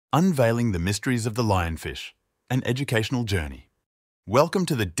Unveiling the Mysteries of the Lionfish, an educational journey. Welcome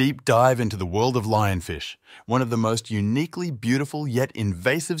to the deep dive into the world of lionfish, one of the most uniquely beautiful yet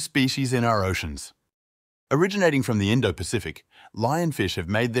invasive species in our oceans. Originating from the Indo-Pacific, lionfish have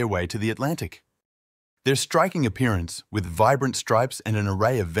made their way to the Atlantic. Their striking appearance, with vibrant stripes and an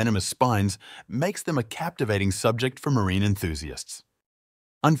array of venomous spines, makes them a captivating subject for marine enthusiasts.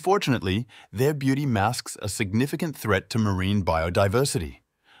 Unfortunately, their beauty masks a significant threat to marine biodiversity.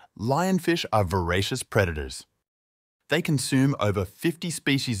 Lionfish are voracious predators. They consume over 50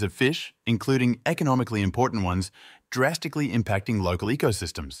 species of fish, including economically important ones, drastically impacting local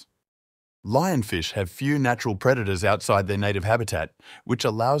ecosystems. Lionfish have few natural predators outside their native habitat, which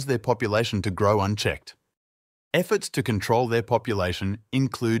allows their population to grow unchecked. Efforts to control their population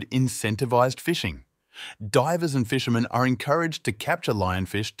include incentivized fishing. Divers and fishermen are encouraged to capture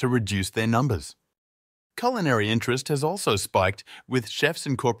lionfish to reduce their numbers. Culinary interest has also spiked, with chefs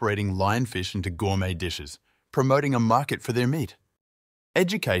incorporating lionfish into gourmet dishes, promoting a market for their meat.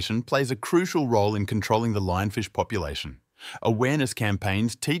 Education plays a crucial role in controlling the lionfish population. Awareness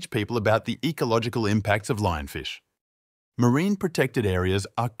campaigns teach people about the ecological impacts of lionfish. Marine protected areas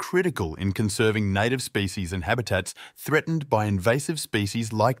are critical in conserving native species and habitats threatened by invasive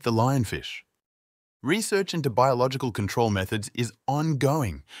species like the lionfish. Research into biological control methods is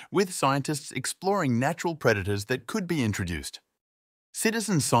ongoing, with scientists exploring natural predators that could be introduced.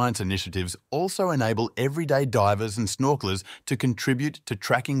 Citizen science initiatives also enable everyday divers and snorkelers to contribute to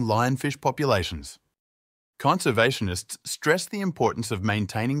tracking lionfish populations. Conservationists stress the importance of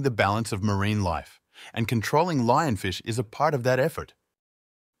maintaining the balance of marine life, and controlling lionfish is a part of that effort.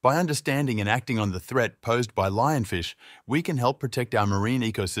 By understanding and acting on the threat posed by lionfish, we can help protect our marine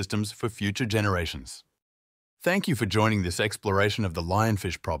ecosystems for future generations. Thank you for joining this exploration of the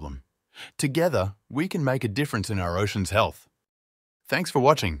lionfish problem. Together, we can make a difference in our ocean's health. Thanks for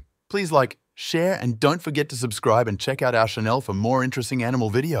watching. Please like, share, and don't forget to subscribe and check out our channel for more interesting animal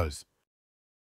videos.